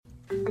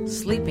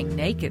Sleeping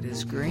naked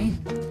is green.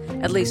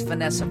 At least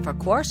Vanessa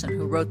Farquharson,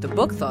 who wrote the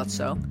book, thought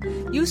so.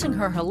 Using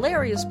her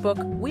hilarious book,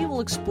 we will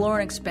explore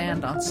and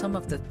expand on some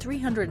of the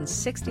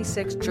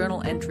 366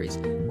 journal entries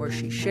where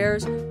she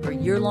shares her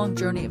year-long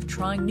journey of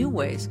trying new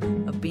ways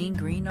of being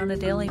green on a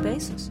daily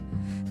basis.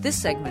 This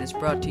segment is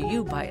brought to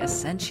you by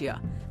Essentia,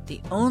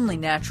 the only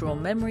natural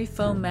memory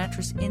foam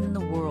mattress in the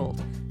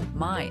world.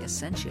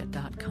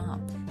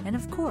 myessentia.com. And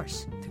of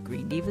course, the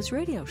Green Divas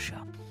radio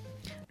show.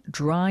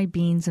 Dry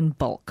beans in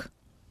bulk.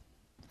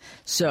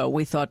 So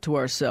we thought to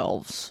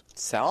ourselves,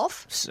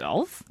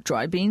 Self?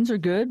 Dry beans are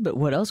good, but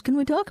what else can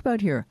we talk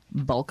about here?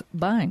 Bulk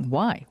buying.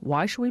 Why?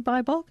 Why should we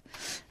buy bulk?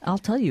 I'll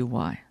tell you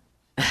why.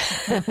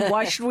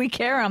 Why should we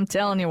care? I'm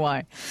telling you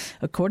why.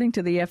 According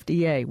to the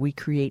FDA, we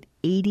create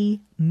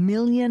 80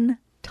 million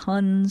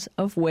tons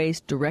of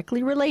waste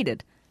directly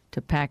related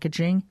to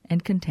packaging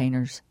and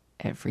containers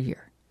every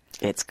year.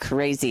 It's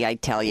crazy, I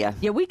tell you.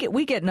 Yeah, we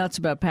get nuts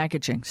about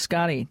packaging.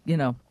 Scotty,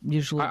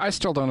 usually. I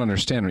still don't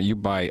understand when you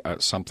buy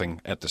something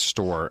at the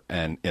store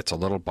and it's a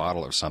little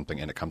bottle of something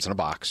and it comes in a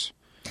box.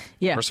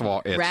 Yeah. First of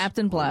all, it's wrapped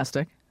in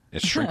plastic.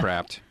 It's shrink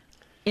wrapped.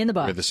 In the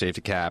box. With the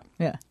safety cap.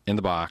 Yeah. In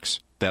the box.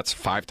 That's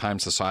 5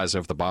 times the size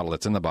of the bottle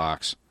that's in the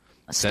box.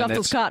 Stuffed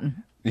with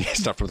cotton. Yeah,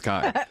 stuffed with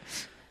cotton.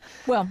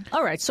 Well,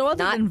 all right. So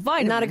other than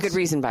vitamins. Not a good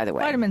reason, by the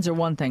way. Vitamins are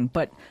one thing,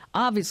 but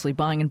obviously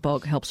buying in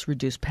bulk helps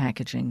reduce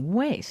packaging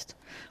waste.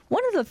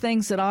 One of the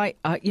things that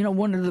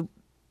one of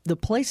the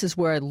places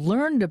where I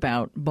learned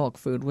about bulk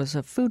food was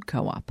a food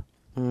co-op.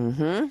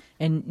 Mm-hmm.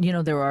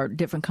 And, there are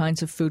different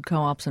kinds of food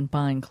co-ops and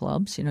buying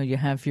clubs. You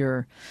have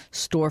your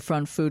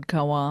storefront food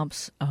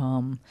co-ops,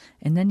 and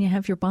then you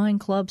have your buying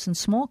clubs and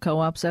small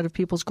co-ops out of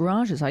people's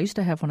garages. I used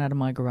to have one out of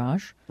my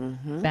garage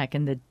back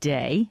in the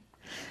day.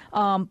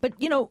 But,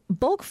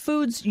 bulk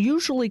foods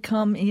usually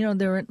come,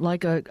 they're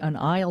like an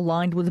aisle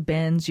lined with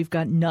bins. You've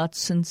got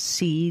nuts and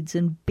seeds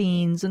and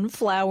beans and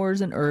flowers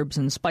and herbs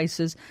and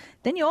spices.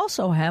 Then you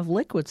also have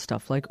liquid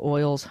stuff like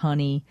oils,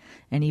 honey,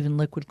 and even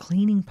liquid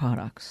cleaning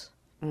products.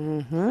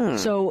 Mm-hmm.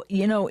 So,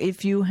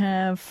 if you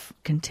have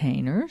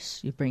containers,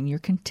 you bring your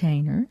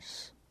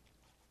containers.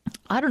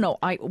 I don't know.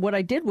 What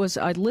I did was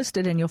I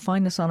listed, and you'll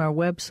find this on our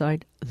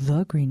website,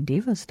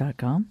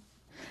 thegreendivas.com.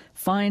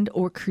 Find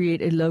or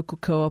create a local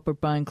co-op or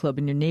buying club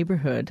in your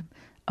neighborhood.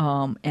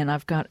 And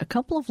I've got a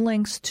couple of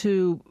links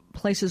to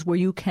places where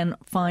you can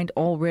find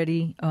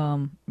already,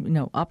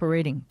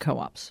 operating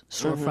co-ops,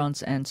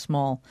 storefronts, and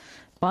small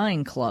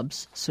buying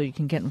clubs, so you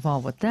can get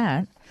involved with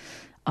that.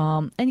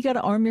 And you got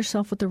to arm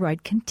yourself with the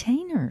right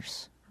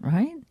containers,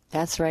 right?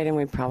 That's right, and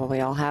we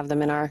probably all have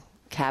them in our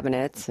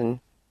cabinets. And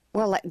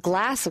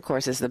glass, of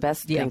course, is the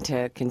best thing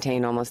to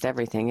contain almost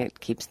everything. It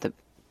keeps the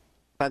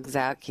bugs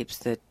out, keeps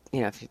the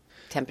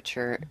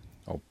temperature.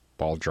 Oh,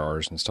 ball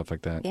jars and stuff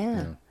like that.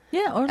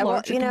 Yeah, or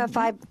larger.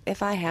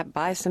 If I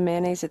buy some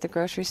mayonnaise at the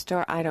grocery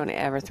store, I don't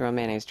ever throw a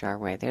mayonnaise jar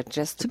away. They're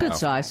just it's a good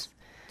size.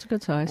 It's a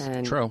good size.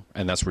 True,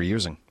 and that's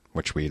reusing,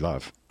 which we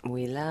love.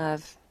 We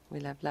love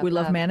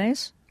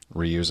mayonnaise.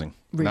 Reusing,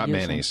 not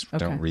mayonnaise.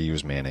 Okay. Don't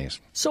reuse mayonnaise.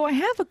 So I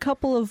have a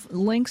couple of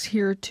links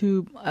here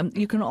to.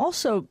 You can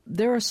also.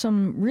 There are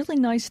some really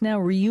nice now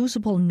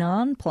reusable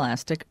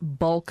non-plastic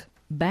bulk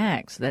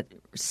bags that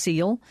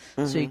seal,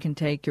 so you can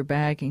take your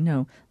bag,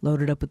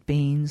 load it up with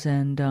beans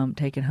and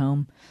take it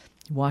home,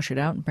 wash it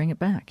out, and bring it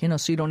back.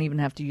 So you don't even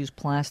have to use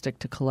plastic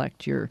to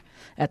collect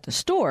at the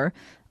store.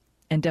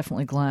 And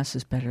definitely glass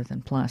is better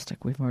than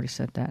plastic. We've already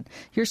said that.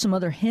 Here's some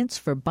other hints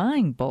for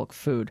buying bulk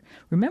food.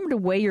 Remember to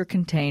weigh your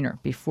container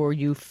before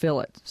you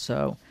fill it,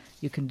 so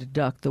you can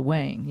deduct the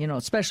weighing,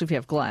 especially if you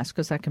have glass,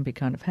 because that can be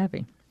kind of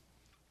heavy.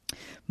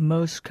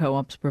 Most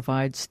co-ops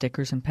provide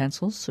stickers and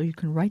pencils, so you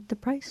can write the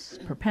price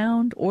per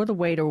pound or the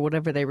weight or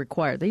whatever they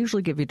require. They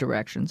usually give you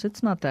directions.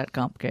 It's not that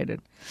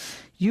complicated.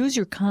 Use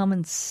your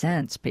common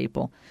sense,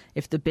 people.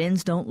 If the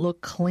bins don't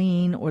look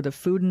clean or the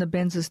food in the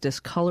bins is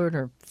discolored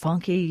or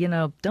funky,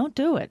 don't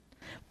do it.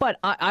 But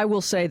I will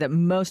say that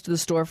most of the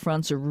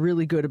storefronts are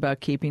really good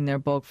about keeping their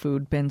bulk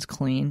food bins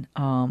clean,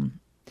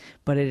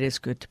 but it is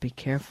good to be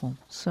careful.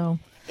 So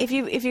If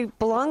you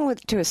belong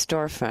to a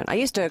storefront, I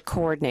used to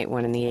coordinate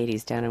one in the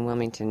 80s down in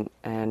Wilmington,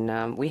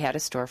 and we had a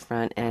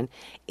storefront, and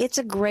it's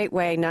a great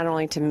way not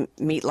only to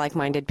meet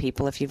like-minded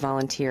people if you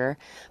volunteer,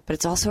 but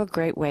it's also a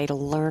great way to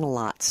learn a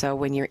lot. So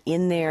when you're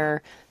in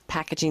there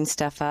packaging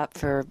stuff up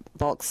for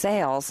bulk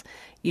sales,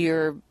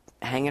 you're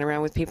hanging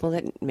around with people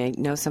that may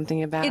know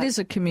something about it. It is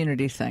a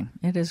community thing.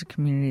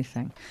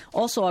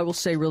 Also, I will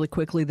say really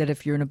quickly that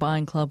if you're in a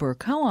buying club or a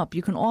co-op,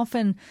 you can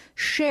often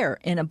share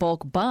in a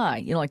bulk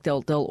buy. Like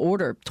they'll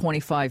order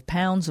 25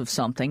 pounds of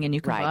something, and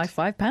you can buy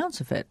 5 pounds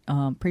of it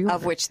pre-order.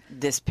 Of which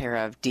this pair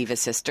of Diva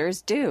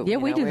sisters do. Yeah,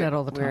 we do that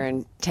all the time. Our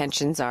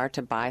intentions are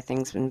to buy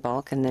things in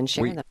bulk and then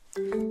share them.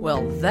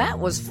 Well, that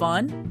was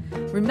fun.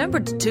 Remember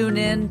to tune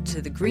in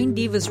to the Green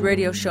Divas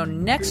radio show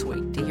next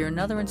week to hear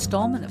another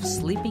installment of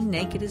Sleeping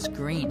Naked is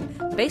Green,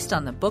 based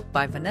on the book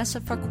by Vanessa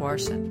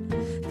Farquharson.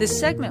 This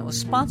segment was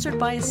sponsored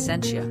by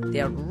Essentia,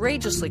 the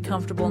outrageously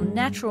comfortable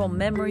natural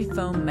memory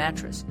foam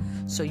mattress,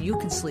 so you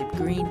can sleep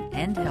green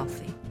and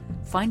healthy.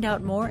 Find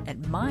out more at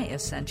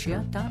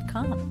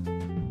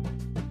myessentia.com.